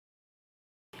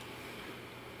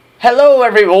Hello,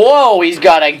 everyone. Whoa, he's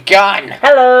got a gun.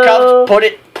 Hello.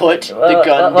 Cufft, put the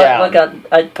gun down. What gun?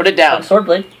 Put it down. Sword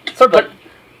blade. Sword blade.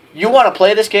 You want to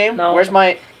play this game? No. Where's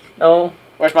my? No.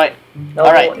 Where's my? No.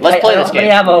 All right, let's play this game.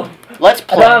 I don't have any ammo. Let's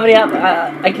play. I don't have any ammo.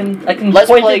 I can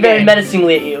Let's point play it very game.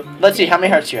 menacingly at you. Let's see how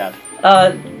many hearts you have.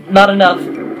 Not enough.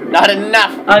 Not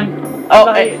enough. I'm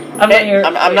not here.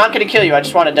 I'm not gonna kill you. I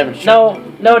just want to demonstrate.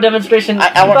 No demonstration.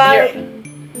 I want here.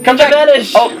 Come back.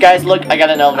 Vanish. Oh, guys, look! I got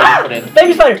an elevator put in.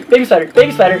 Baby spider. Baby spider.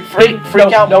 Baby spider.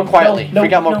 Freak out more quietly.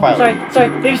 Freak out more quietly. Sorry.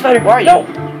 Baby spider. Where are you?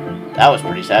 That was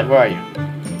pretty sad. Where are you?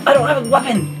 I don't have a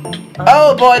weapon.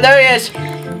 Oh boy, there he is.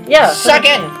 Yeah. Suck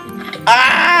it.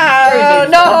 Ah!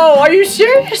 No! Are you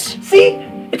serious? See?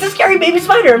 It's a scary baby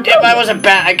spider. If I was a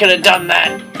bat, I could have done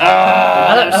that.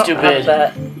 Ah, that was stupid.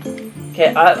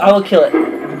 Okay, I will kill it.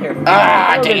 Here.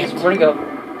 Ah, dang it. Where'd it go?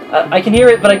 I can hear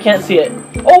it, but I can't see it.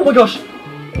 Oh my gosh.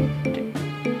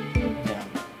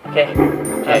 Okay.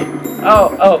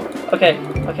 Oh. Okay.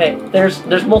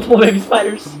 There's multiple baby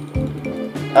spiders.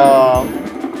 Okay,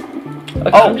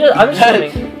 I'm just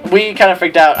swimming. We kind of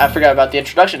freaked out. I forgot about the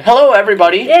introduction. Hello,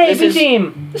 everybody. Yay,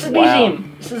 B-Team. This is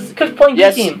B-Team. This is Cufft playing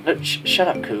B-Team. Yes. Shut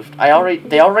up, Cufft.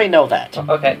 They already know that.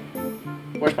 Okay.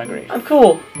 Where's my grave? I'm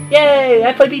cool. Yay,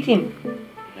 I play B-Team.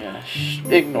 Yeah,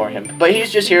 ignore him. But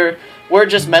he's just here. We're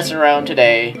just messing around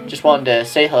today. Just wanted to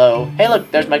say hello. Hey,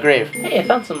 look, there's my grave. Hey, I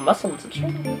found some muscle and some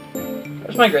string.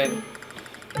 There's my grave.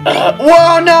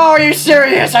 Whoa, no, are you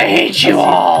serious? I hate you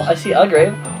all. I see a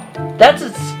grave. That's a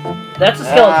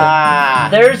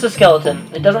skeleton. There's a skeleton.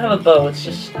 It doesn't have a bow. It's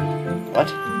just...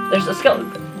 What? There's a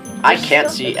skeleton. I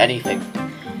can't see anything.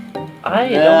 I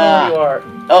don't know where you are.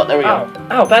 Oh, there we go.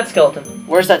 Ow, bad skeleton.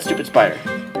 Where's that stupid spider?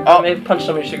 Oh. Maybe punch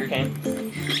somebody's sugarcane.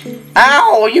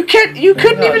 Ow! You couldn't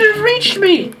even have reached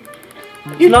me!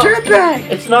 You dirtbag!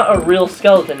 It's not a real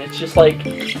skeleton. It's just like...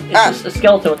 It's just a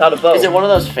skeleton without a bow. Is it one of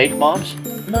those fake mobs?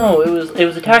 No, it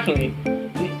was attacking me.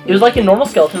 It was like a normal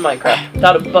skeleton in Minecraft,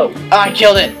 without a bow. Oh, I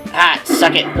killed it! Ah,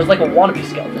 suck it! It was like a wannabe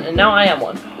skeleton, and now I am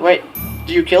one. Wait,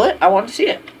 did you kill it? I want to see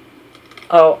it.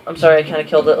 Oh, I'm sorry, I kind of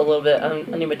killed it a little bit. I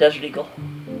need my desert eagle.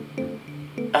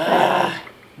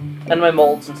 And my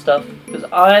molds and stuff. Because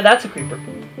that's a creeper.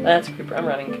 That's a creeper. I'm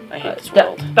running. I hate this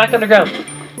world. Back underground.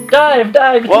 Dive!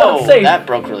 It's not safe! That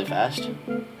broke really fast.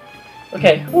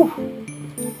 Okay, whew.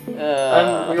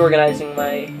 I'm reorganizing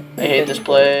my... I hate this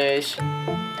place.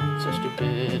 So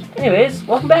stupid. Anyways,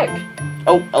 welcome back.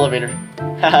 Oh, elevator.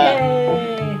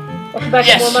 Yay! Welcome back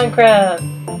to more Minecraft.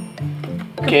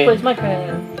 Okay. Plays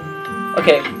Minecraft.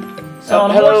 Okay. So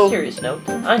on a more serious note,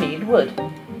 I need wood.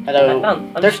 Hello.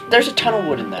 There's a ton of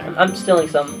wood in there. I'm stealing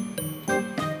some.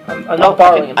 I'm not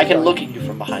borrowing them. I can look at you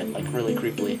from behind, like really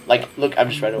creepily. Like, look, I'm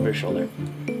just right over your shoulder.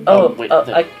 Oh, wait.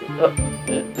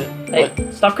 Hey,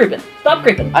 stop creeping. Stop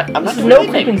creeping. I'm not doing no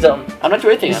anything. Creeping zone. I'm not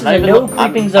doing anything. This is a no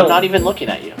creeping zone. I'm not even looking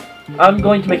at you. I'm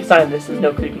going to make a sign. This is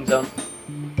no creeping zone.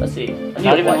 Let's see. I'm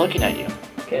not even looking at you.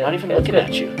 Okay, I'm not even looking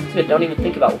at you. It's good. Don't even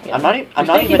think about looking at me. I'm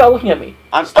not even about looking at me.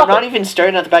 I'm not even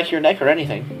staring at the back of your neck or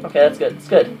anything. Okay, that's good. It's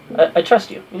good. I trust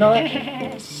you. You know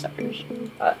that? Suckers.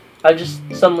 I just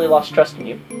suddenly lost trust in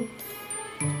you.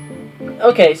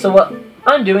 Okay, so what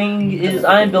I'm doing is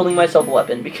I'm building myself a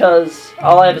weapon because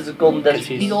all I have is a golden desert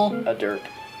eagle. A derp.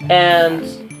 And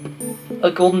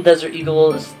a golden desert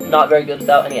eagle is not very good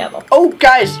without any ammo. Oh,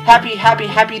 guys, happy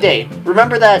day.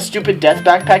 Remember that stupid death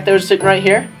backpack that was sitting right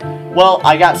here? Well,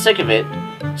 I got sick of it,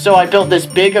 so I built this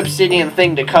big obsidian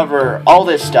thing to cover all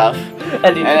this stuff,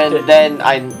 and then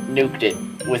I nuked it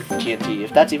with TNT,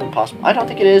 if that's even possible. I don't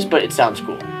think it is, but it sounds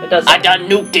cool. It does. I done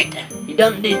nuked it. You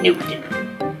done nuked it.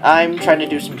 I'm trying to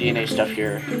do some DNA stuff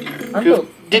here.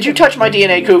 Did you touch my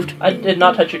DNA, Cufft? I did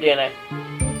not touch your DNA.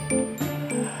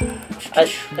 I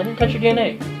didn't touch your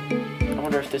DNA. I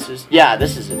wonder if this is... Yeah,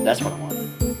 this is it. That's what I want.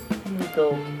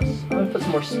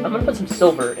 I'm gonna put some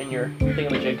silver in your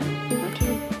thingamajig.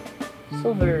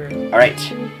 Silver.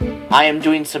 Alright. I am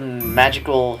doing some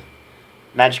magical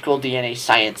DNA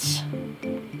science.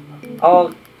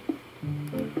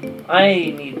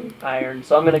 I need iron,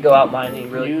 so I'm gonna go out mining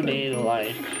really quick. You need a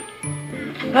life.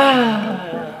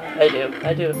 I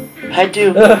do.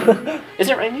 Is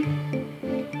it raining?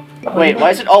 Oh, wait, why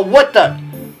is it? Oh, what the?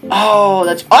 Oh,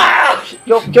 that's... Ah!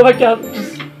 Go back down.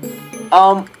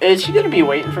 Is he gonna be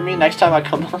waiting for me next time I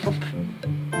come up?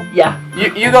 Yeah.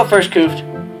 You go first, Cufft.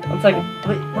 1 second.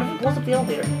 Wait, what if it blows up the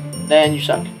elevator? Then you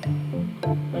suck.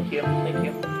 Thank you.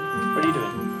 What are you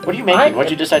doing? What are you making?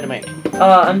 What'd you decide to make?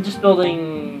 I'm just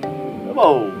building...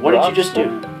 Whoa, what did you just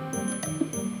do?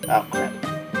 Oh, crap.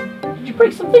 Did you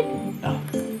break something? No.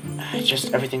 It's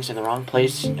just everything's in the wrong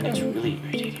place, and it's really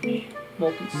irritating me.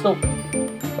 Molten silver.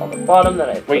 It's on the bottom that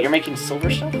I... Wait, you're making silver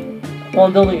stuff? Well,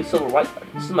 I'm building a silver white guard.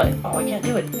 This is my. Oh, I can't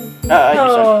do it.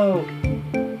 No.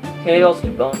 Can I also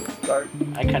do bone guard?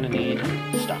 I kind of need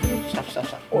stuff.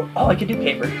 Or, oh, I could do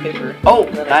paper. Oh,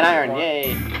 9 iron,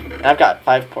 yay! And I've got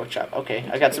 5 pork chop. Okay,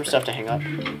 I got some stuff to hang up.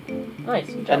 Nice.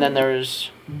 And then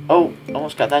there's... Oh,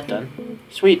 almost got that done.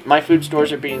 Sweet, my food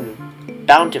stores are being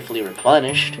bountifully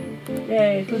replenished.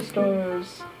 Yay, food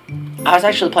stores. I was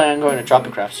actually planning on going to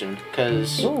Tropicraft soon,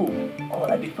 because... Ooh, oh,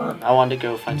 that'd be fun. I wanted to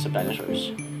go find some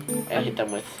dinosaurs and hit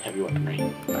them with heavy weaponry.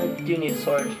 I do need a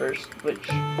sword first, which...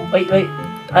 Wait,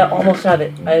 I almost have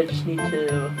it. I just need to do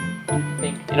the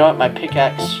thing. You know what, my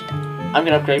pickaxe... I'm going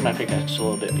to upgrade my pickaxe a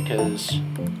little bit, because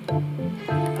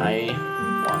I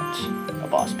want a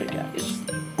boss pickaxe. It's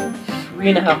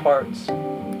 3.5 hearts,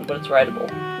 but it's rideable.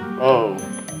 Oh.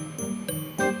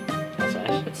 That's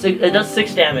nice. It does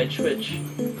 6 damage, which...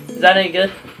 Is that any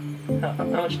good? How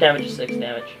much damage is 6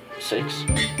 damage? 6.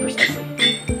 Precisely.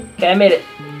 Okay, I made it.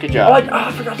 Good job. Oh,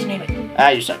 I forgot to name it. Ah,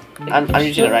 you suck. I'm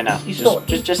using it right now. You stole it.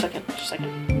 Just a second. Just a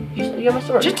second. You got my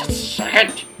sword. Just a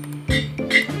second.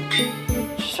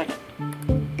 Just a second.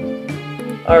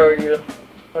 Oh,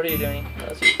 what are you doing?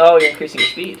 Oh, you're increasing your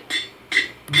speed.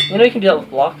 You know you can do that with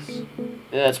blocks.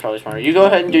 Yeah, that's probably smarter. You go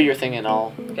ahead and do your thing and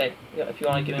I'll... Okay, yeah, if you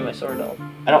want to give me my sword, I'll...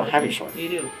 I don't have your sword. You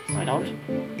do. I don't?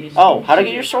 Oh, how'd I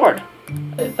get your sword?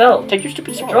 It fell. Take your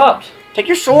stupid sword. It dropped. Take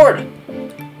your sword!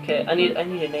 Okay, I need a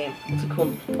name. What's a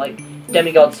cool, like,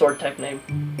 demigod sword type name?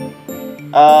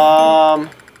 How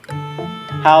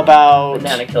about...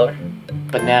 Banana killer.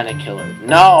 Banana killer.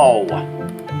 No!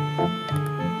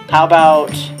 How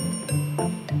about...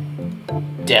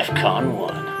 DEFCON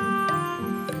 1?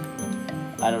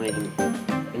 I don't even...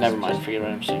 Never mind, forget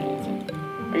what I'm saying.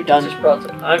 Are you done? It's just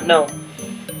broadsword. No.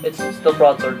 It's still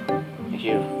broadsword. Thank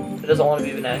you. It doesn't want to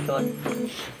be banana killer.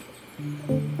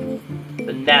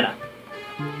 Banana.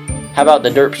 How about the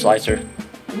derp slicer?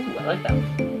 Ooh, I like that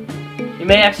one. You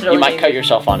may accidentally... You might cut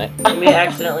yourself on it. You may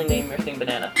accidentally name your thing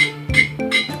banana.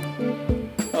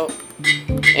 Oh.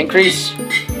 Increase.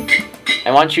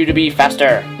 I want you to be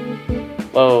faster.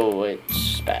 Whoa,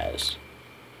 it's spaz.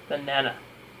 Banana.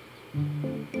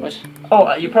 What?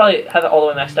 Oh, you probably have it all the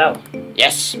way maxed out.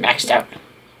 Yes, maxed out.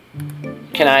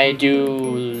 Can I do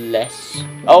less?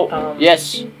 Oh,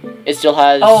 yes. It still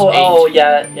has 8. Oh,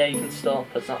 yeah, you can still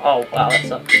put some. Oh, wow, that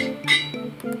sucks.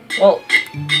 Well,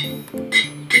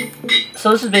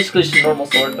 so this is basically just a normal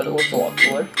sword, but it looks a lot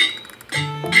cooler.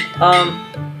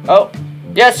 Oh,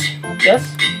 yes.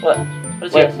 Yes? What? What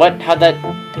is Wait, yes? what? How'd that?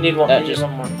 You need one. That You need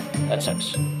one more. That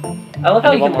sucks. I love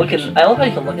how you can look in. I love how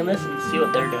you can look in this and see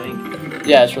what they're doing.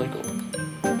 Yeah, it's really cool.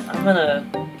 I'm gonna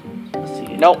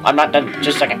see. No, I'm not done.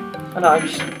 Just a second. Oh, no, I'm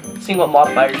just seeing what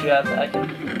modifiers you have that I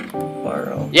can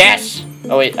borrow. Yes.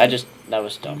 Oh wait, that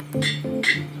was dumb.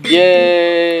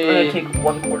 Yay! I'm gonna take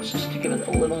 1 quartz just to give it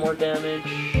a little more damage.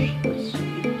 Let's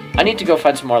see. I need to go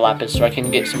find some more lapis so I can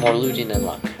get some more looting and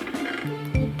luck.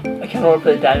 I kind of want to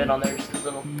put a diamond on there just because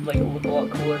it'll make it look a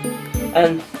lot cooler.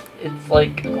 And it's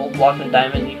like a gold block and a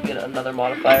diamond, you can get another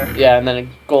modifier. Yeah, and then a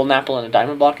golden apple and a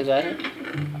diamond block, is that it?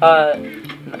 No,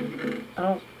 I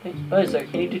don't think... What is there?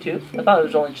 Can you do 2? I thought it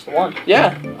was only just the 1.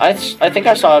 Yeah, I think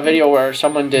I saw a video where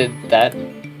someone did that.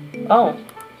 Oh.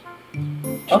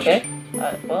 Okay.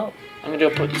 Well... I'm gonna go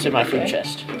put this in my food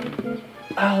chest. Do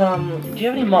you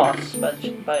have any moss?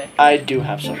 I do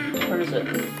have some. Where is it?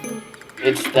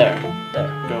 It's there.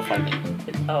 There. Go find it.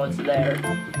 It's there.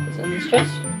 Is it in this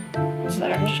chest? It's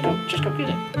there. Just go get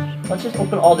it. Let's just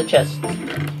open all the chests.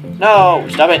 No!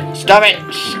 Stop it! Stop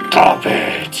it! Stop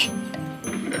it!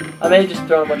 I may have just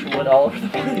thrown a bunch of wood all over the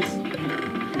place.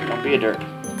 Don't be a derp.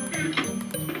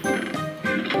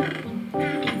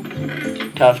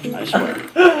 Cufft, I swear.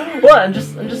 What? I'm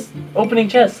just opening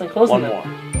chests and closing them. One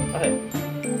more. Okay.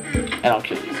 And I'll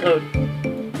kill you. So,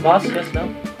 moss, yes,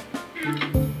 no?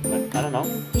 I don't know.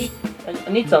 I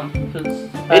need some, because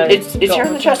it's here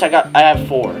in the chest. I have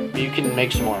 4. But you can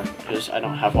make some more, because I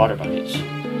don't have water buckets.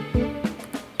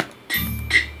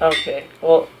 Okay,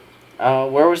 well...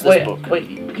 where was this book? Wait,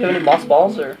 do you have any moss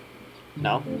balls, or...?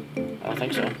 No, I don't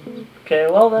think so. Okay,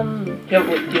 well then, do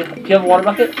you have a water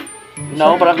bucket?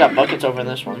 No, but I've got buckets over in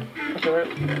this one. Okay, where...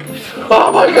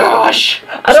 Oh my gosh!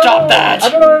 Stop that! I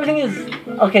don't know where everything is.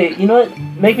 Okay, you know what?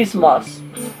 Make me some moss.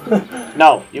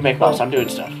 No, you make moss. I'm doing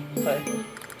stuff. Okay.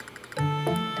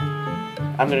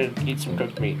 I'm gonna eat some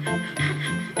cooked meat.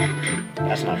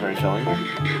 That's not very filling.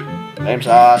 Flame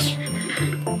sauce.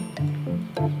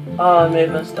 Oh, I may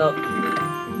have messed up.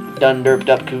 Done derped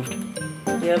up, Cufft.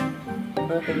 Yep,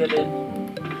 I think I did.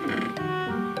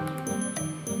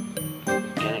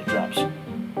 Organic drops.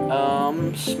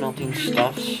 Smelting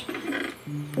stuffs.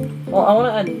 Well, I want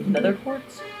to add nether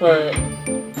quartz, but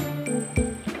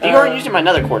you aren't using my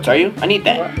nether quartz, are you? I need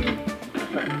that.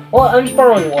 Well, I'm just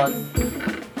borrowing one.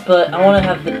 But I want to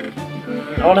have the...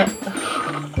 I want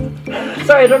to...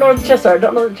 Sorry, I don't know where the chests are. I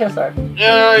don't know where the chests are.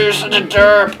 Yeah, you're such a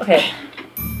derp. Okay.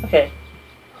 Okay.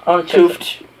 I want to check.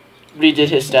 Cufft redid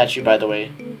his statue, by the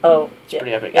way. Oh, it's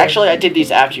pretty epic. Yeah. Actually, I did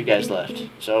these after you guys left.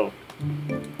 So...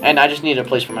 And I just need a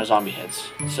place for my zombie heads.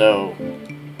 So...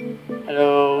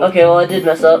 Hello. Okay, well I did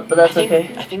mess up, but that's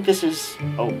okay. I think this is...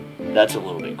 Oh, that's a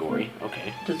little bit gory. Okay.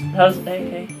 How does it...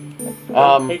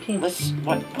 Okay. Let's...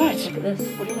 What? Look at this.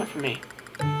 What do you want from me?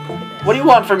 What do you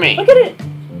want from me? Look at it!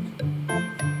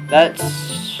 That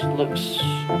looks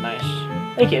nice.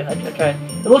 Thank you. I tried.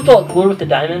 It looked a lot cooler with the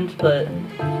diamond, but... In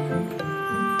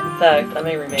fact, I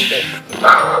may remake it.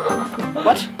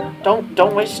 What?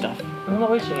 Don't waste stuff. I'm not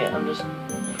wasting it. I'm just...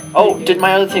 Oh, did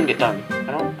my other thing get done?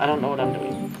 I don't know what I'm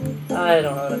doing. I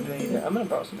don't know what I'm doing either. I'm gonna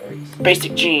borrow some berries.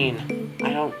 Basic gene.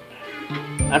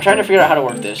 I'm trying to figure out how to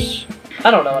work this.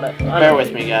 I don't know what Bear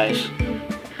with me, guys.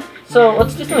 So,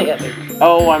 let's do something epic.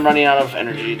 Oh, I'm running out of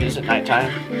energy. Is it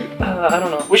nighttime? I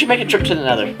don't know. We should make a trip to the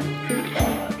Nether.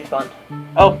 That'd be fun.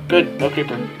 Oh, good. No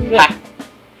creeper. Good. Ha!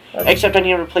 Except I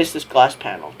need to replace this glass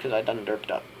panel, because I done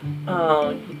derped up.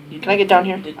 Can I get down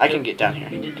here? I can get down here.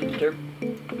 You did derp?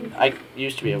 I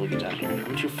used to be able to get down here.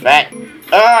 I'm too fat.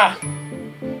 Ah!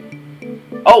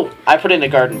 Oh, I put in a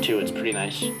garden too. It's pretty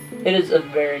nice. It is a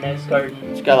very nice garden.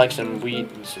 It's got like some wheat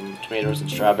and some tomatoes and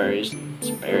strawberries and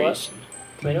some berries. What?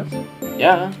 Tomatoes?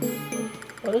 Yeah.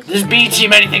 What is this bee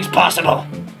team, anything's possible.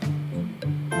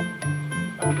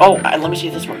 Oh, let me see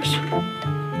if this works.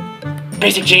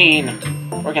 Basic gene.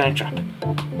 Where can I drop?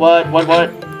 What?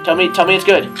 Tell me it's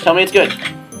good. Tell me it's good.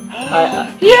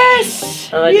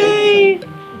 Yes! Yay!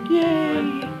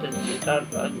 Yay!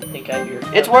 I think I hear.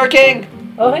 It's working!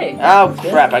 Oh, hey. Oh,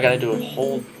 crap. I gotta do a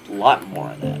whole lot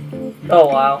more of that. Oh,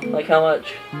 wow. Like how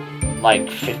much? Like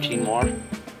 15 more.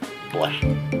 Blech.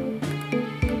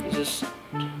 Is this...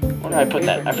 Where did I put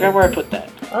that? I forgot where I put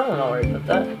that. I don't know where I put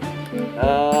that.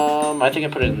 I think I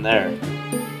put it in there.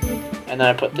 And then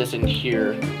I put this in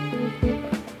here.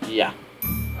 Yeah.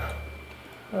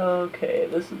 Okay,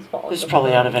 this is falling. This is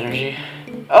probably out of energy.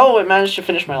 Oh, it managed to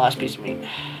finish my last piece of meat.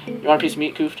 You want a piece of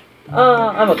meat, Cufft?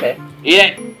 I'm okay. Eat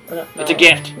it! No. It's a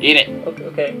gift. Eat it.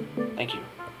 Okay. Thank you.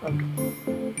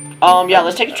 Yeah,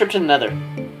 let's take a trip to the Nether.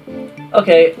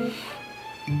 Okay.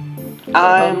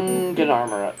 I'm gonna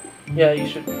armor up. Yeah, you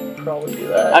should probably do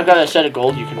that. I've got a set of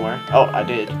gold you can wear. Oh, I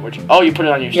did. Where'd you... Oh, you put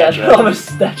it on your statue. Yeah, I put it on my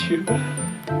statue.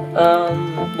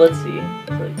 Let's see.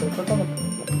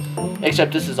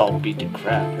 Except this is all beat to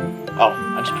crap. Oh,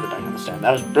 I just put it back on the stand.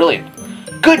 That was brilliant.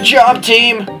 Good job,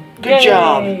 team! Good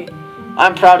job!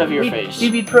 I'm proud of your face.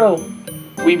 We be pro.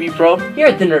 We be pro? Here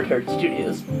at the NerdHerd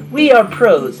Studios, we are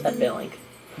pros at failing.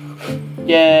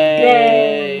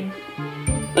 Yay!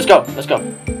 Let's go, let's go.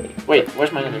 Wait,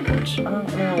 where's my nether quartz? I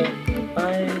don't know.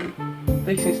 I'm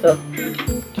fixing stuff.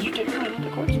 Did you take my nether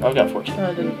quartz? Oh, I got 14. No,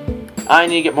 I didn't. I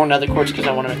need to get more nether quartz because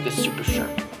I want to make this super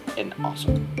sharp and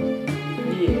awesome.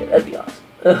 Yeah, that'd be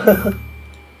awesome.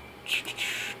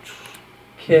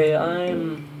 Okay,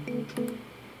 I'm...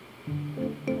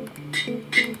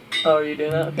 Oh, are you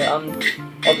doing that? Okay,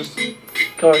 I'll just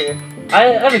go over here. I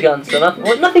have a gun, so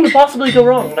nothing can possibly go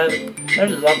wrong.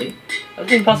 There's a zombie.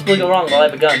 Nothing can possibly go wrong while I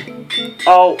have a gun.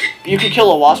 Oh, you could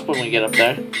kill a wasp when we get up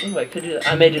there. Ooh, I could do that.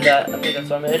 I may do that. I think that's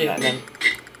what I'm gonna do. And then...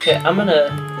 Okay, I'm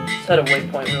gonna set a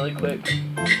waypoint really quick.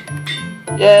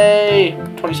 Yay!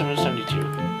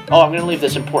 2772. Oh, I'm gonna leave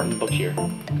this important book here.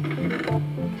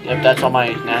 Yep, that's all my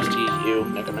nasty,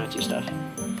 necromancy stuff.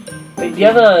 Wait, do you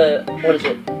have a... What is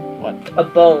it? What? A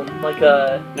bone, like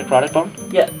a... Necrotic bone?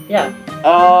 Yeah.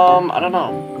 I don't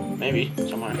know. Maybe,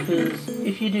 somewhere. Because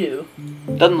if you do...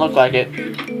 Doesn't look like it.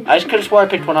 I just could've swore I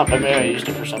picked one up, but maybe I used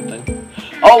it for something.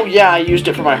 Oh, yeah, I used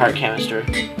it for my heart canister.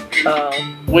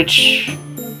 Which...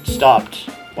 stopped.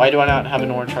 Why do I not have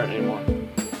an orange heart anymore?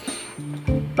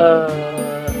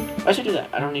 Why should I do that?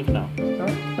 I don't even know. I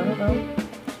don't know.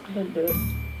 I didn't do it.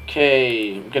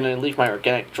 Okay, I'm gonna leave my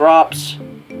organic drops.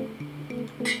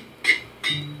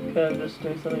 Okay, I'm just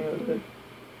doing something really quick.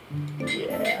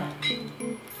 Yeah.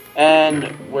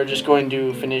 And we're just going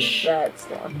to finish That's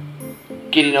done.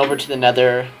 getting over to the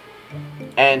Nether.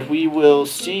 And we will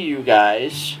see you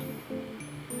guys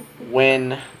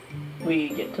when we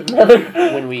get to the Nether.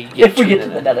 When we get if we get to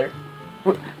the Nether.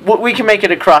 We can make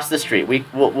it across the street. We'll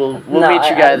meet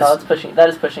you guys. No, it's pushing. That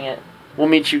is pushing it. We'll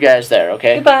meet you guys there,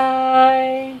 okay?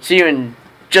 Goodbye. See you in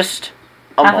just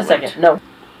a moment. Half a second. No.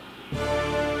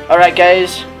 Alright,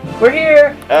 guys. We're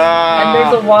here. And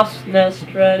there's a wasp nest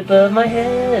right above my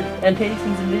head. And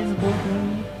Payson's invisible to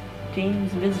me.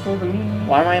 Team's invisible to me.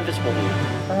 Why am I invisible to you?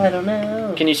 I don't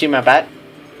know. Can you see my bat?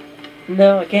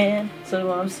 No, I can't.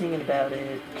 So I'm singing about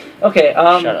it. Okay.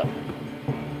 Shut up.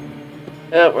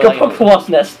 Go poke the wasp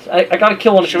nest. I gotta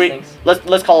kill one of these things.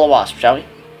 Let's call a wasp, shall we?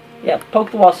 Yeah,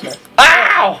 poke the wasp nest.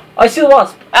 Ow! I see the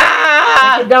wasp.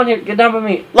 Ah! Get down here. Get down by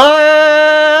me.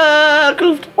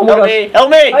 Cufft, Oh my help gosh. me! Help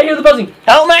me! I hear the buzzing.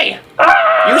 Help me!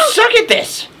 Ah! You suck at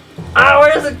this! Ow,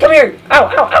 where is it? Come here. Ow,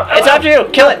 ow, ow, ow. It's after you.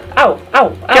 Kill it. Ow, ow,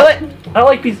 ow. Kill it. I don't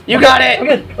like peas. You got it. I'm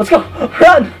good. Let's go.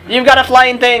 Run. You've got a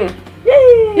flying thing.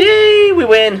 Yay. Yay! We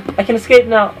win. I can escape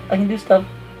now. I can do stuff.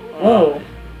 Whoa.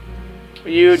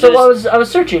 I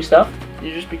was searching stuff.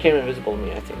 You just became invisible to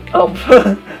me, I think. Oh.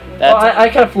 Well, I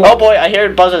kind of flew. Oh boy, I hear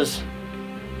buzzes.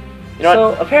 You know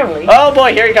what? So apparently. Oh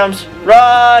boy, here he comes.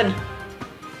 Run!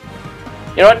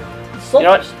 You know what?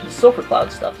 The sulfur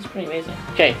cloud stuff is pretty amazing.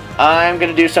 Okay, I'm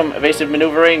gonna do some evasive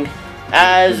maneuvering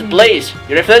as Blaze.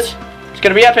 You ready for this? It's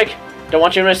gonna be epic. Don't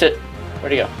want you to miss it.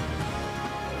 Where'd he go?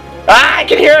 Ah, I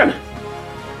can hear him!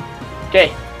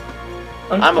 Okay.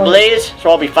 I'm a Blaze, so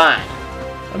I'll be fine.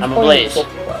 I'm a Blaze.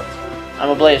 I'm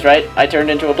a Blaze, right? I turned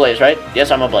into a Blaze, right? Yes,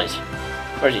 I'm a Blaze.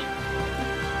 Where's he?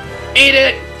 Eat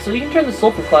it! So you can turn the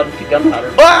sulfur cloud into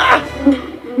gunpowder. Ah!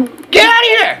 Get out of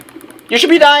here! You should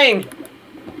be dying!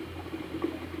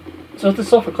 So with the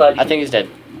sulfur cloud, I think he's dead.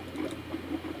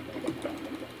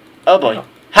 Oh boy. Oh.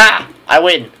 Ha! I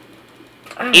win.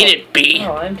 Ow. Eat it, bee!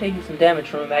 Oh, I'm taking some damage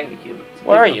from a magma cube.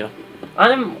 Where are you?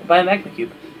 I'm by a magma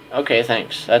cube. Okay,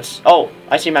 thanks. That's... Oh,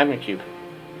 I see magma cube.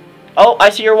 Oh, I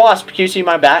see your wasp. Can you see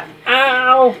my bat?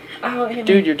 Ow! Ow, it hit me.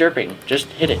 Dude, you're derping. Just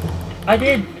hit it. I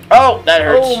did. Oh, that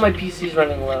hurts. Oh, my PC's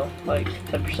running low. Like,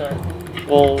 10%.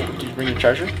 Well, did you bring your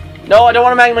charger? No, I don't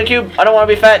want a magma cube. I don't want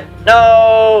to be fat.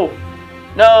 No!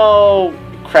 No!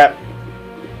 Crap.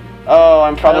 Oh,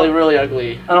 I'm probably really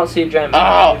ugly. I don't see a giant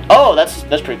magma cube. Oh, that's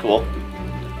pretty cool.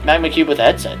 Magma cube with a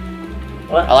headset.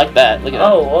 What? I like that. Look at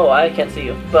that. Oh, I can't see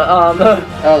you. But, Oh,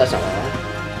 that's not what I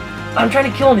want. I'm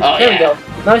trying to kill him. Oh, there we go.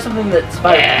 Now he's something that's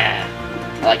spider. Yeah.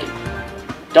 I like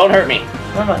it. Don't hurt me.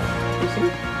 Where am I? You see me?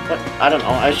 What? I don't know.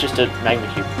 I was just a magma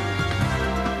cube.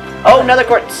 Oh, another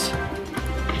quartz.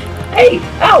 Hey!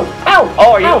 Ow! Ow!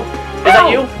 Oh, are you? Ow. Is that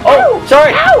you? Oh,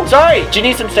 sorry. Ow. Sorry. Do you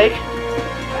need some steak?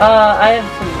 I have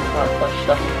some flesh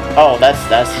stuff. Oh,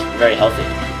 that's very healthy.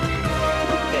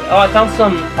 Okay. Oh, I found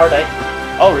some ardite.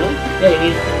 Oh, really? Yeah,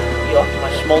 you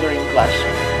optimize smoldering glass.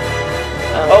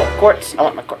 Oh, quartz. I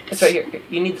want my quartz. It's right here.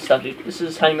 You need the stuff, dude. This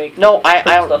is how you make purple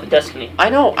stuff at Destiny. I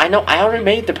know. I already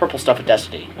made the purple stuff at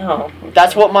Destiny. Oh.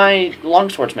 That's what my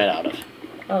longsword's made out of.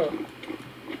 Oh.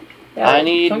 Yeah, I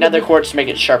need nether quartz to make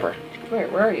it sharper.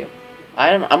 Where are you?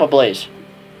 I'm a Blaze.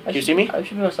 Can you see me? I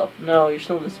should be myself. No, you're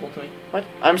still invisible to me. What?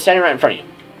 I'm standing right in front of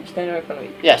you. You're standing right in front of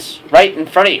me. Yes, right in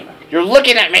front of you. You're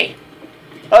looking at me.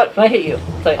 Can I hit you?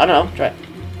 I don't know. Try it.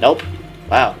 Nope.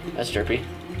 Wow, that's derpy.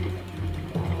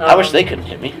 I wish they couldn't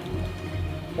hit me.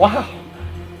 Wow.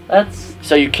 That's...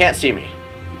 So you can't see me.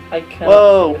 I can't.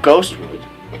 Whoa, ghostwood.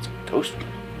 What's ghostwood?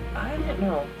 I don't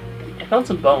know. I found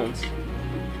some bones.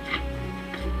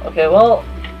 Okay, well,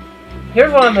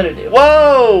 here's what I'm gonna do.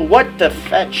 Whoa! What the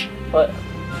fetch? What?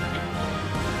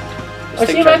 I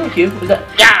see a magma cube. Is that...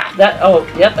 Yeah! Oh,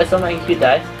 yep, I saw a magma cube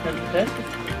die.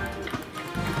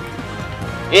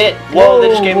 It. Whoa, they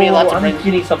just gave me lots of rings. I'm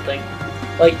getting something.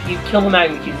 Like, you kill the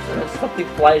magma cubes and something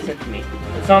flies into me.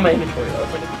 It's not my inventory though.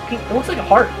 It's like a pink... It looks like a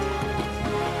heart.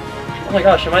 Oh my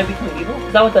gosh, am I becoming evil?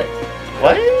 Is that what that...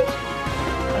 What?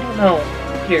 I don't know.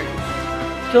 Here.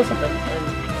 Kill something.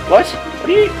 And... What?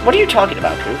 What are you talking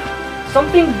about, Cufft?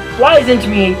 Something flies into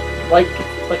me like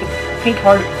a pink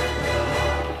heart.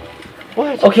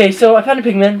 What? Okay, so I found a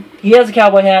pigman. He has a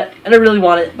cowboy hat, and I really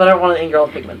want it, but I don't want to anger all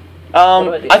the pigmen.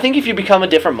 I think if you become a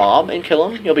different mob and kill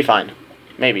him, you'll be fine.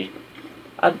 Maybe.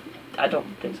 I don't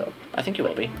think so. I think you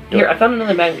will be. Here, I found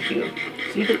another magma cube.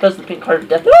 See if it does the pink heart of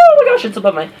death. Oh my gosh, it's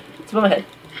above my head.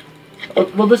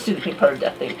 Well, let's do the pink heart of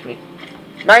death thing to me.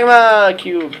 Magma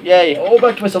cube, yay! Oh,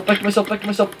 back to myself. Ow,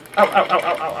 ow, ow, ow,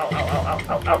 ow, ow, ow,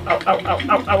 ow, ow, ow, ow,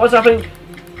 ow, ow, what's happening?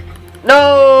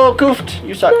 No, Cufft,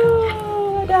 you suck.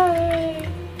 No, I died.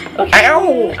 Okay.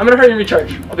 Ow! I'm gonna hurry and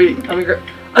recharge. I'm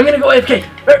gonna go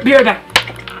AFK. Be right back.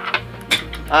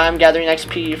 I'm gathering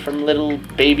XP from little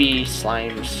baby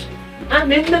slimes.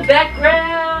 I'm in the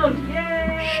background.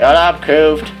 Yay! Shut up,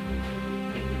 Cufft.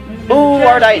 Ooh,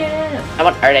 ardite. I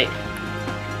want ardite.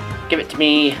 Give it to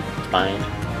me. It's mine.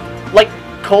 Like,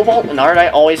 cobalt and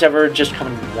ardite always ever just come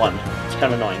in one. It's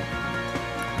kind of annoying.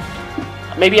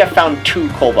 Maybe I found 2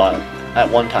 cobalt at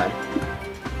one time.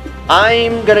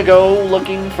 I'm gonna go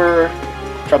looking for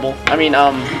trouble. I mean,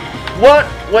 what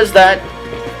was that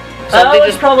Something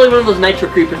it's probably one of those nitro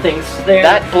creeper things.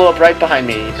 That blew up right behind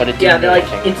me, but it didn't. Yeah, they're like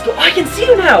I can see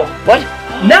you now. What?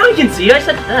 Now I can see you. I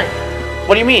said tonight.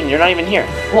 What do you mean? You're not even here.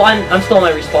 Well, I'm still on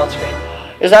my respawn screen.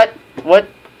 Is that what?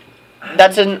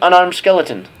 That's an unarmed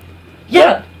skeleton.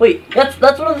 Yeah. What? Wait. That's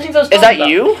one of the things I was talking about. Is that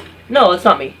you? No, it's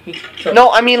not me.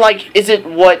 No, I mean, like, is it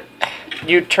what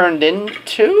you turned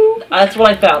into? That's what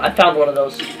I found. I found one of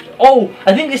those. Oh,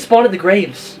 I think they spawned at the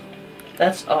graves.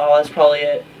 That's probably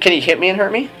it. Can he hit me and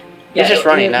hurt me? Yeah, he's just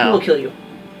running now. He will kill you.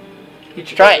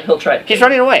 Try it. He'll try it. He's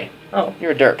running away. Oh.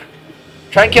 You're a derp.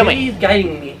 Try and kill me. Maybe he's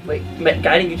guiding me. Wait,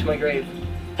 guiding you to my grave.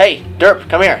 Hey, derp,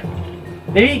 come here.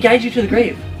 Maybe he guides you to the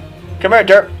grave. Come here,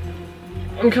 derp.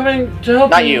 I'm coming to help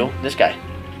you. Not you, this guy.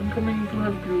 I'm coming to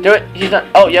help you. Do it. He's not.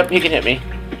 Oh, yep, he can hit me.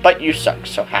 But you suck,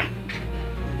 so ha.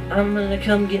 I'm gonna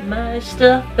come get my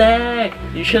stuff back.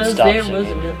 You should stop there was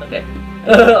okay.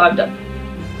 I'm done.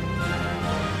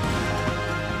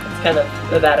 It's kind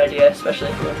of a bad idea, especially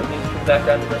if you want to put music in the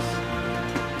background of this.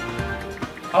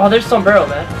 Oh, there's sombrero,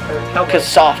 man. Because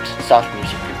soft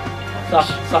music.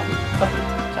 Soft.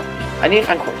 I need to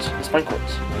find quartz. Let's find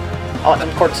quartz. I want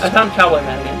some quartz. I found Cowboy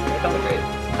Man again. I found the grave.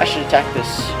 I should attack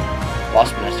this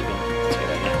wasp nest again. That's a good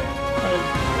idea.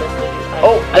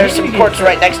 Oh, there's some quartz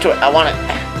right next to it. I want it.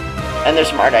 And there's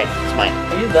some ardite. It's mine.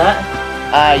 Can you use that?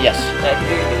 Yes. Yeah, I can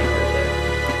hear you getting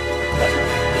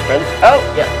Just barely. Oh!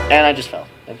 Yeah. And I just fell.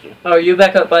 Thank you. Oh, are you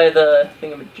back up by the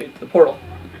thing, the portal?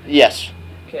 Yes.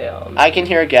 Okay, I can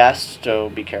hear a gas, so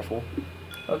be careful.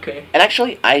 Okay. And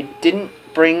actually, I didn't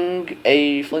bring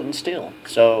a flint and steel,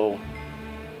 so...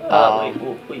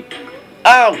 wait.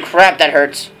 Oh, crap, that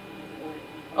hurts.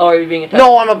 Oh, are you being attacked?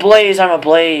 No, I'm ablaze, I'm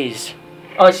ablaze.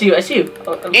 Oh, I see you.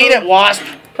 Oh, Eat it, wasp!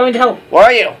 Coming to help. Where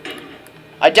are you?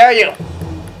 I dare you!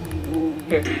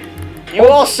 Here. You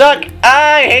all suck!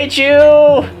 I hate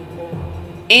you!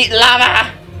 Eat lava!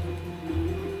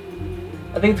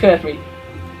 I think it's coming after me.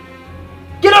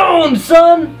 Get on,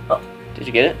 son! Oh. Did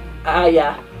you get it?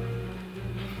 Yeah.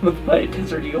 With my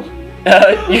desert eagle.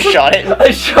 You shot it?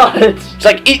 I shot it! It's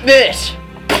like, eat this!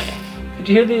 Did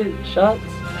you hear the shots?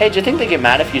 Hey, do you think they get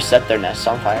mad if you set their nests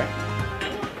on fire?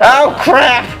 Oh,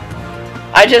 crap!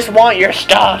 I just want your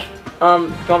stuff! Do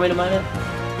you want me to mine it?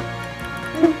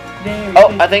 There,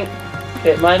 oh, I think...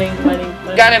 Okay, mining.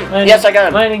 Got him! Mining, yes, I got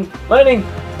him! Mining! I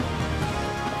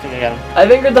think I got him. I've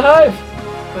anchored the hive!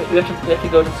 Wait, we have to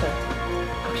go to the center.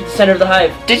 Go to the center of the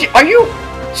hive. Are you?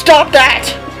 Stop that!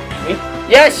 Me?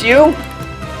 Yes, you!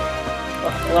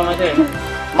 What am I doing?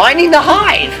 Mining the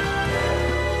hive!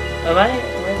 Am I?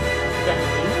 Is that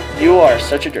me? You are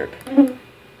such a derp.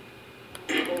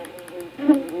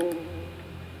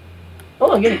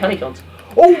 Oh, I'm getting honeycombs.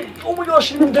 Oh my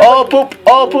gosh! Oh, poop!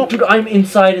 Oh, poop! Dude, I'm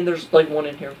inside and there's like one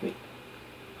in here with me.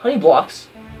 Honey blocks.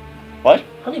 What?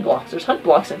 Honey blocks. There's honey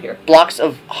blocks in here. Blocks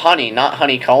of honey, not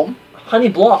honeycomb? Honey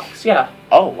blocks, yeah.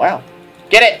 Oh, wow.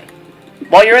 Get it!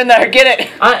 While you're in there, get it!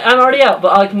 I'm already out,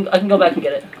 but I can go back and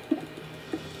get it.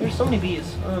 There's so many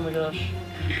bees. Oh my gosh.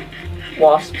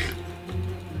 Wasps.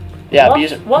 Yeah,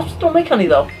 bees. Wasps don't make honey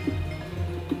though.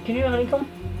 Can you honeycomb?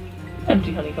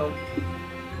 Empty honeycomb.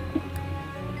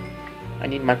 I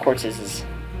need my quartzes.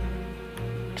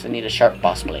 Because I need a sharp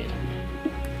boss blade.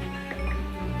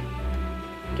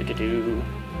 Do-do-do.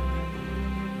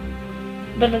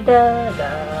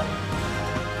 Da-da-da-da.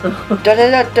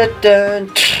 Da-da-da-da-da.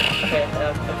 Okay,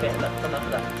 enough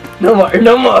of that.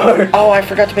 No more! Oh, I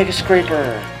forgot to make a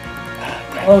scraper.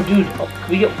 Oh, dude, can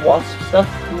we get wasp stuff?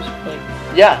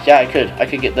 Yeah, I could. I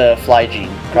could get the fly gene,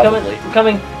 probably. I'm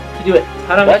coming to do it.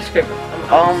 How do I make a scraper?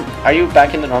 Are you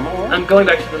back in the normal world? I'm going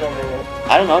back to the normal world.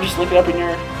 I don't know, just look it up in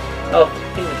your... Oh,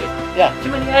 thingamajig. Yeah.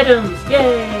 Too many items!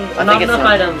 Yay! Not enough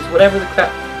items, whatever the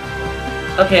crap.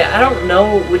 Okay, I don't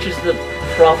know which is the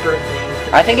proper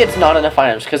thing. I think it's not enough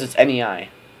items, because it's NEI.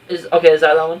 Is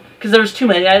that one? Because there's too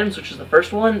many items, which is the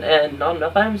first one, and not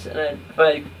enough items, and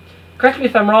correct me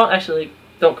if I'm wrong, actually,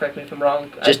 don't correct me if I'm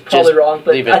wrong. I'm probably wrong,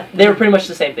 but they were pretty much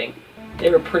the same thing.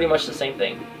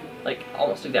 Like,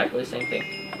 almost exactly the same thing.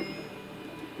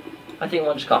 I think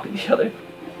one just copied the other.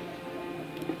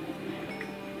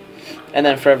 And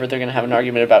then forever they're going to have an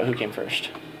argument about who came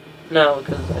first. No,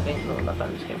 because I think not enough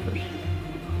items came first.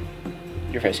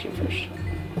 Your face came first.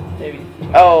 Maybe.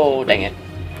 Oh, dang it.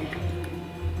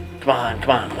 Come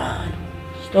on.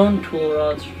 Stone tool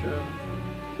rods, sure.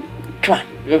 Come on.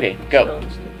 Okay, go.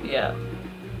 Yeah.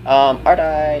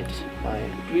 Ardite.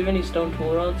 Do we have any stone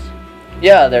tool rods?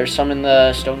 Yeah, there's some in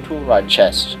the stone tool rod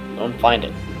chest. Don't find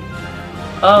it.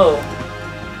 Oh.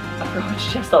 I forgot which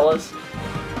chest that was.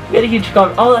 We had a huge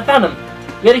I found them!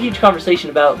 We had a huge conversation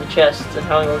about the chests and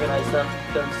how I organize them,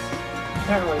 because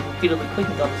apparently repeatedly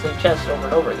clicking on the same chest over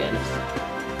and over again is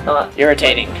not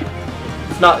irritating.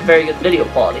 It's not very good video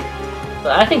quality,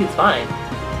 but I think it's fine.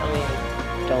 I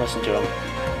mean, don't listen to him.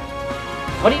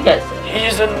 What do you guys say?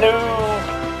 He's a noob.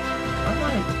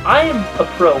 I am a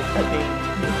pro at being a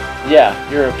noob. Yeah,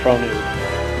 you're a pro noob.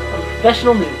 I'm a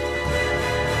professional noob.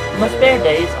 In my spare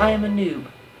days, I am a noob.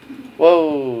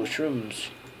 Whoa, shrooms.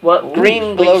 What?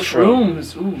 Green glow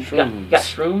shrooms. Ooh, shrooms. You got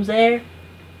shrooms there?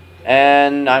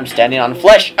 And I'm standing on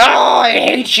flesh. Oh, I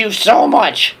hate you so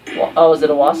much. Well, oh, is it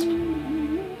a wasp?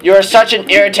 You are such an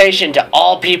irritation to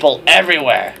all people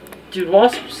everywhere. Dude,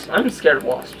 wasps. I'm scared of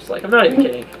wasps. Like, I'm not even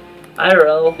kidding.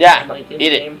 IRL. Yeah, like, eat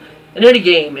it. In any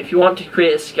game, if you want to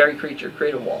create a scary creature,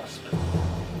 create a wasp.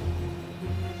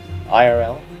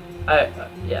 IRL?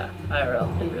 Yeah, IRL.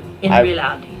 In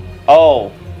reality.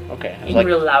 Oh, okay. In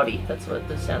reality, that's what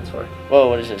this stands for. Whoa,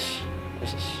 what is this? What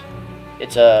is this?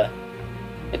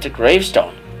 It's a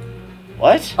gravestone.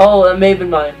 What? Oh, that may have been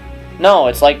mine. No,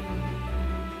 it's like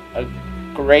a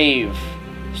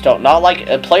gravestone, not like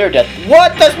a player death.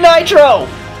 What? That's nitro!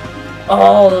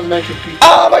 Oh, those nitro creatures.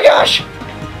 Oh my gosh!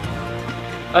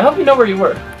 I hope you know where you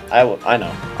were. I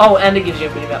know. Oh, and it gives you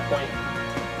a mini-map point.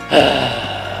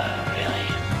 Really?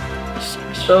 This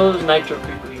sucks. Those nitro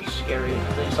creepers are scary.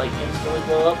 They just like instantly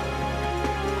blow up.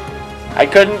 I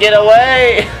couldn't get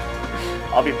away!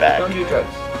 I'll be back. Don't do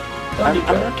drugs. I'm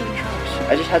not doing drugs.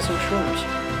 I just had some shrooms.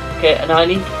 Okay, and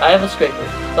I have a scraper.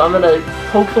 So I'm gonna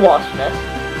poke the wasp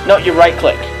nest. No, you right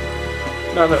click.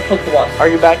 No, I'm gonna poke the wasp. Are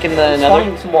you back in the Nether?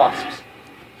 Spawning some wasps.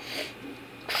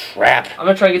 Crap. I'm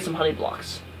gonna try to get some honey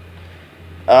blocks.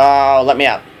 Oh, let me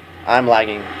out. I'm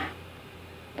lagging.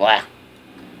 Blah.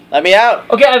 Let me out!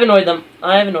 Okay, I've annoyed them.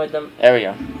 There we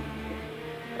go.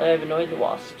 I have annoyed the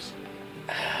wasps.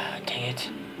 Dang it.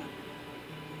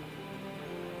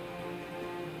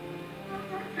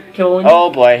 Oh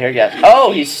boy, here he goes.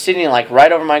 Oh, he's sitting like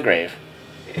right over my grave.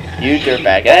 You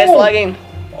dirtbag. And it's lagging.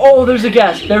 Oh, there's a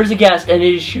ghast. There's a ghast, and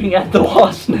it is shooting at the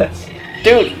wasp nest.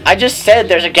 Dude, I just said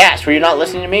there's a ghast. Were you not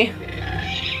listening to me?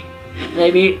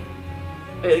 Maybe.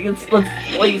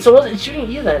 Wait, so it's shooting at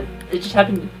you then? It just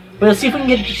happened. Wait, let's see if we can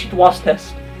get it to shoot the wasp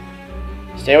nest.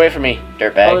 Stay away from me,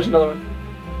 dirtbag. Oh, there's another one.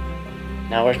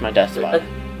 Now where's my death spot?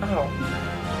 Ow.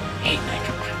 Hate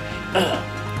nitro creepers.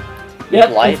 Yep,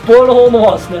 it's blowing a hole in the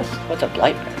wasp nest. What's a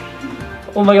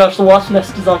blightberry? Oh my gosh, the wasp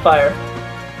nest is on fire.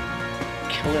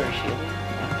 Killer healing?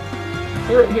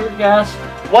 Here, ghast.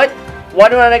 What? Why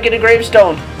do I not get a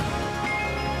gravestone?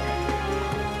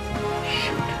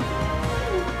 Shoot.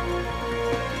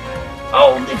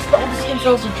 Oh, it's all the skin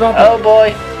cells are dropping. Oh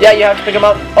boy. Yeah, you have to pick them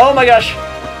up. Oh my gosh.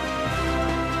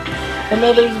 The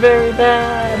Nether's very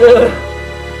bad.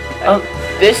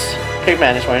 This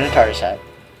pigman is wearing a TARDIS hat.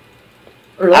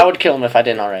 Really? I would kill him if I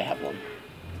didn't already have one.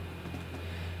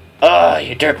 Oh,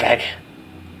 you dirtbag.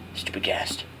 Stupid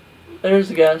ghast. There's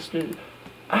the ghast, dude.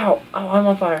 Ow, I'm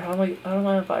on fire. How am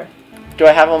I on fire? Do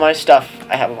I have all my stuff?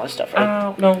 I have all my stuff, right?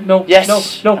 Ow, no. Yes!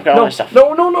 No. I've got all my stuff.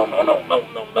 No.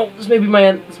 This may be my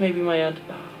end.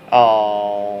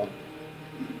 Oh.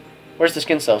 Where's the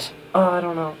skin cells? Oh, I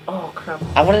don't know. Oh, crap.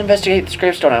 I want to investigate this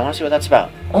gravestone. I want to see what that's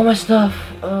about. All my stuff.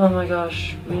 Oh my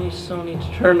gosh. We still need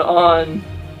to turn on,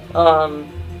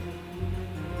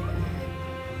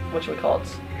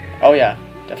 whatchamacallits? Oh yeah,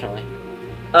 definitely.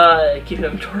 Keep an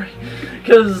inventory.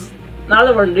 Because, not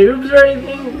that we're noobs or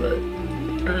anything, but,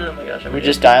 oh my gosh. We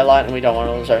just die a lot and we don't want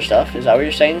to lose our stuff. Is that what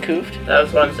you're saying, Cufft?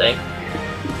 That's what I'm saying.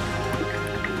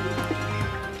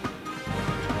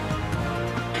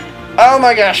 Oh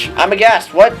my gosh, I'm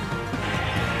aghast. What?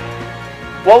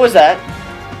 What was that?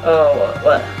 Oh,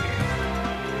 what?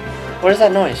 What is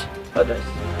that noise? What noise?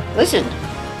 Listen.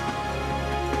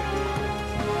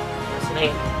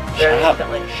 Listening. Shut up.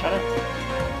 Shut up.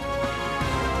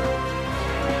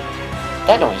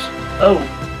 That noise. Oh.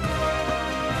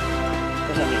 What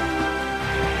does that mean?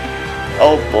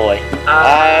 Oh boy.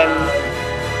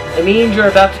 It means you're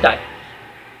about to die.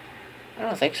 I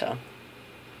don't think so.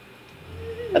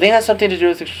 I think it has something to do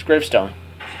with the gravestone.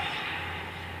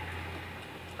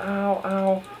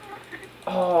 Ow.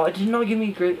 Oh, it did not give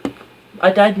me grave.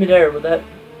 I died midair, but is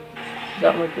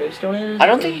that what gravestone is? I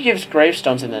don't think it gives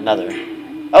gravestones in the Nether.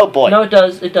 Oh boy. No, it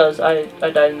does. I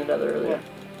died in the Nether earlier.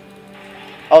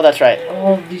 Oh, that's right.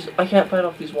 Oh, I can't fight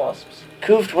off these wasps.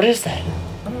 Cufft, what is that?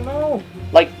 I don't know.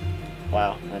 Like,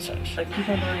 wow, that sucks. I keep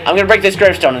on dying. I'm gonna break this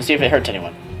gravestone and see if it hurts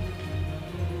anyone.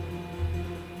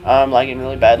 I'm lagging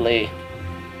really badly.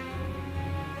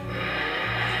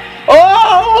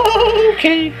 Oh,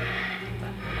 okay.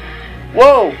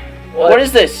 Whoa. What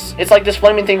is this? It's like this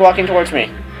flaming thing walking towards me.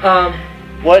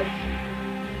 What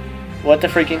the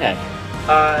freaking heck?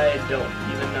 I don't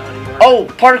even know anymore. Oh,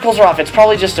 particles are off. It's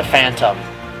probably just a phantom.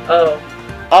 Oh.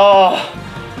 Oh.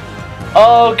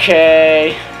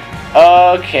 Okay.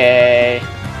 Okay.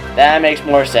 That makes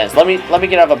more sense. Let me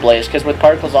get out of a blaze, because with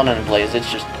particles on in a blaze,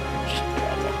 it's just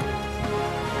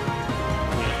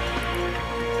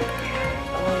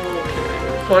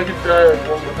So I could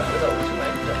one more time without losing my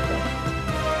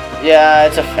death. Yeah,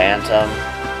 it's a phantom.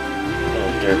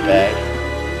 Little dirtbag.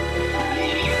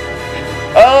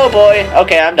 Oh boy.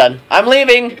 Okay, I'm done. I'm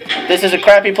leaving. This is a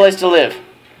crappy place to live.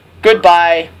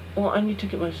 Goodbye. Well, I need to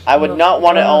get my stuff. I would not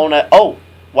want to own a... Oh,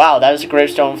 wow, that is a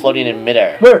gravestone floating in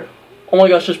midair. Where? Oh my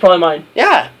gosh, it's probably mine.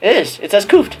 Yeah, it is. It says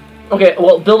Cufft. Okay,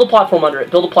 well, build a platform under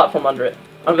it. Build a platform under it.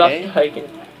 I'm about to hiking.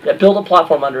 Yeah, build a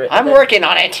platform under it. I'm working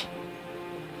on it.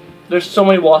 There's so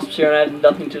many wasps here, and I have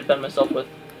nothing to defend myself with.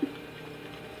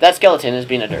 That skeleton is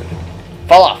being a derp.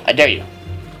 Fall off. I dare you.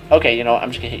 Okay, you know what?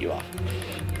 I'm just going to hit you off.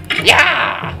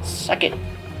 Yeah! Suck it.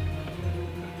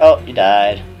 Oh, you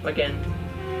died. Again.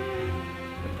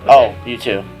 Okay. Oh, you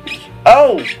too.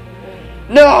 Oh!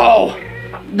 No!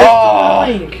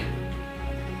 That's annoying.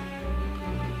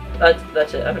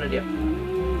 That's it. I have an idea.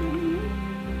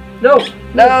 No!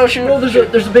 No, shoot! No,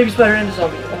 there's a baby spider and a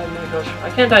zombie. Oh my gosh. I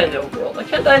can't die in the overworld. I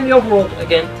can't die in the overworld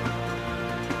again.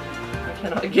 I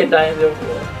cannot again die in the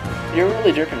overworld. You're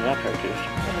really jerking me up here, Cufft.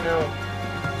 I know.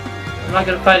 I'm not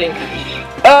good at fighting.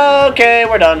 Okay,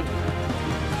 we're done.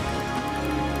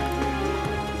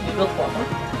 Did you build a platform?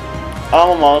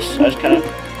 Almost. I just kind of...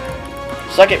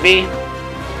 Suck it, B.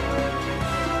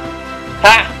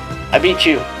 Ha! I beat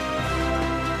you.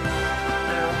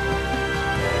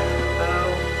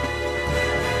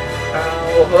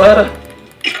 Ow.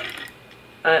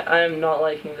 I'm not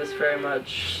liking this very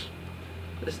much.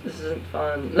 This isn't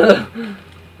fun.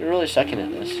 You're really sucking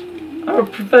at this. I'm a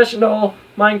professional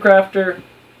Minecrafter,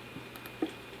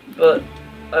 but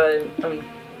I'm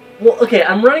well. Okay,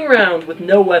 I'm running around with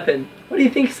no weapon. What do you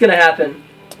think is gonna happen?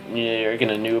 Yeah, you're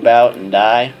gonna noob out and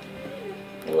die.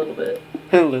 A little bit.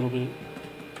 A little bit.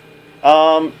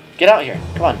 Get out here.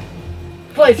 Come on.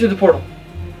 Fly through the portal.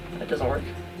 That doesn't work.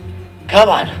 Come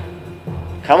on.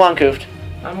 Come on, Cufft.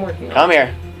 I'm working on it. Come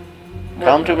here.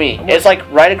 Come to me. It's like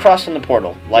right across from the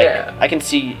portal. Like, yeah. I can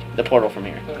see the portal from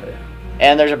here. Okay.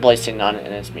 And there's a blaze sitting on it,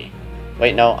 and it's me.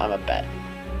 Wait, no, I'm a bat.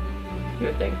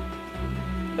 Good thing.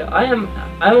 Yeah, I'm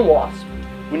a wasp.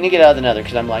 We need to get out of the Nether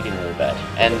because I'm lagging really bad.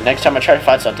 And next time I try to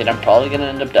find something, I'm probably gonna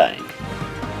end up dying.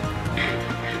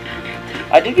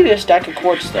 I did get a stack of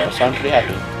quartz though, so I'm pretty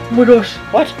happy. Oh my gosh!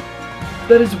 What?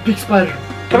 That is a big spider.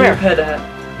 Come here. Head.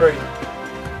 Where are you?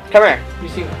 Come here. You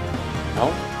see me?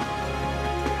 No.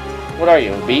 What are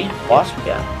you? A bee? Wasp?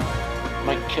 Yeah. I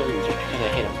might kill you just because I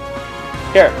hate him.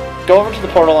 Here, go over to the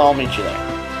portal and I'll meet you there.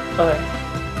 Okay.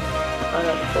 I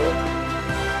got the portal.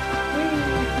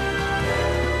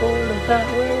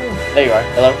 There you are.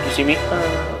 Hello, do you see me?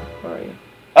 Where are you?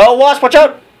 Oh, wasp, watch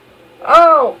out!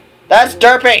 Oh! That's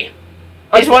Derpy!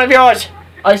 He's one of yours!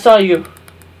 I saw you.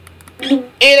 Eat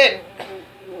it!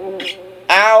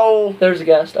 Ow! There's a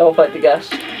guest. I'll fight the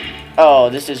guest. Oh,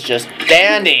 this is just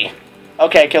dandy.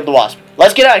 Okay, I killed the wasp.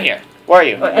 Let's get out of here. Where are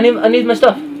you? I need my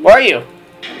stuff. Where are you?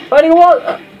 Fighting a wall.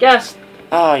 Guest.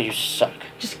 Oh, you suck.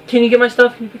 Just, can you get my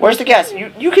stuff? Where's the gas?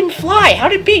 You can fly. How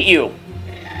did it beat you?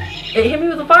 It hit me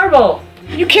with a fireball.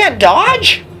 You can't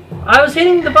dodge? I was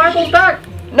hitting the fireballs back.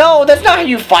 No, that's not how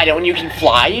you fight it when you can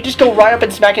fly. You just go right up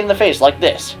and smack it in the face like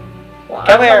this. Well,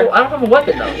 Come here. I don't have a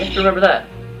weapon though. You have to remember that.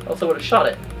 Else I would have shot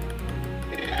it.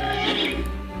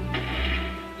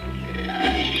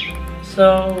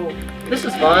 So this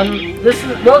is fun.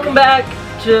 Welcome back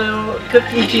to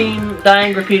Cufft and TEAM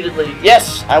dying repeatedly.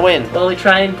 Yes, I win. While we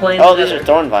try and play. Oh, these are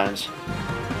thorn vines.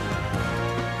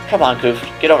 Come on, Cufft.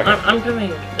 Get over here. I'm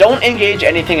coming. Don't engage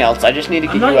anything else. I just need to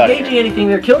get you out of here. I'm not engaging anything.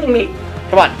 They're killing me.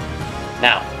 Come on.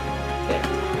 Now. Okay.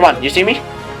 Come on. You see me?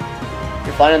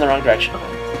 You're flying in the wrong direction.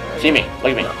 See me.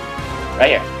 Look at me.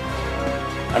 Right here.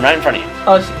 I'm right in front of you.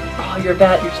 Oh, you're a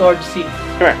bat. You're so hard to see.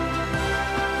 Come here.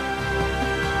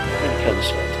 I'm gonna kill this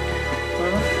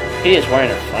skeleton. He is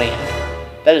wearing a funny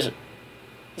hat. That is... Is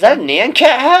that a neon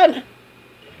cat hat?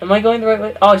 Am I going the right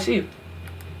way? Oh, I see you.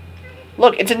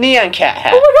 Look, it's a neon cat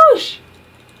hat. Oh my gosh!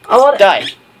 I want to die.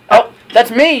 Oh, that's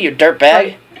me, you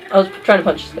dirtbag. I was trying to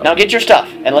punch this guy. Now get your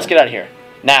stuff, and let's get out of here.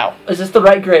 Now. Is this the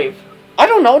right grave? I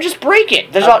don't know, just break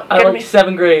it. There's I like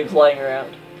 7 graves lying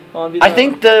around. I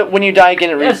think when you die again,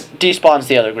 it despawns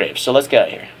the other graves. So let's get out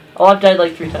of here. Oh, I've died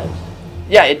like 3 times.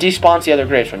 Yeah, it despawns the other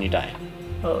graves when you die.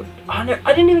 Oh, I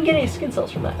didn't even get any skin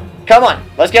cells from that. Come on,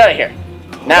 let's get out of here.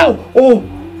 Now. Oh!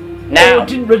 Now. Oh, it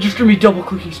didn't register me double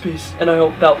clicking space, and I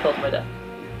hope that fell to my death.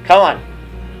 Come on.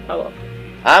 I will.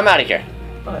 I'm out of here.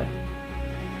 Okay.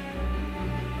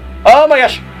 Oh my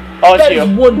gosh. Oh, it's you. That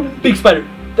is one big spider.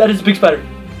 That is a big spider.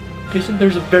 Jason,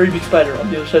 there's a very big spider on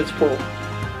the other side of this portal.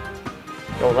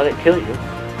 Don't let it kill you.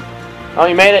 Oh,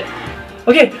 you made it.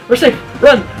 Okay, we're safe.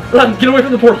 Run! Run! Get away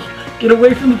from the portal! Get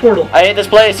away from the portal! I hate this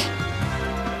place.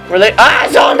 Where they... Ah,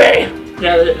 zombie!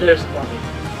 Yeah, there's a zombie.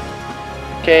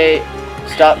 Okay,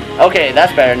 stop. Okay,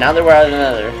 that's better. Now that we're out of the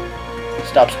Nether.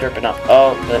 Stop skirping up.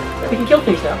 Oh, we can kill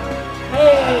things now.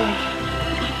 Hey!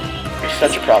 You're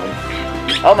such a problem.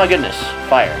 Oh my goodness.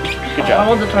 Fire. Good job. I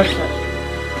want the target set.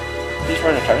 He's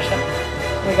running a target set?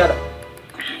 I got it.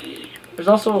 There's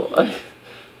also a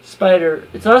spider.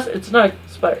 It's not a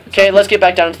spider. Okay, let's get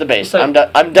back down to the base. I'm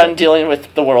done dealing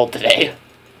with the world today.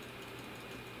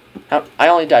 I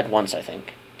only died once, I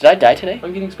think. Did I die today?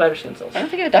 I'm getting spider skin cells. I don't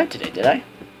think I died today, did I?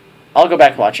 I'll go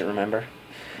back and watch it, remember?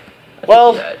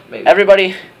 Well,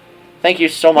 everybody, thank you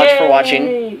so much for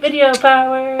watching. Video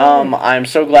power! I'm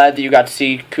so glad that you got to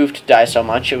see Cufft die so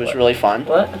much. It was really fun.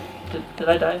 What? Did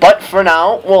I die? But for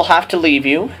now, we'll have to leave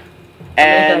you.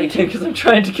 And because I'm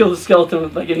trying to kill the skeleton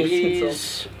by getting skin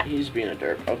cells. He's being a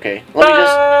derp. Okay.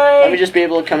 Let me just be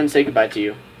able to come and say goodbye to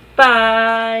you.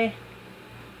 Bye.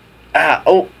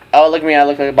 Oh, look at me, I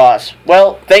look like a boss.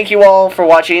 Well, thank you all for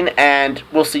watching, and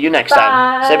we'll see you next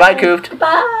time. Say bye, Cufft.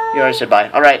 Bye. You already said bye.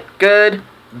 Alright, good.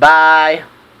 Bye.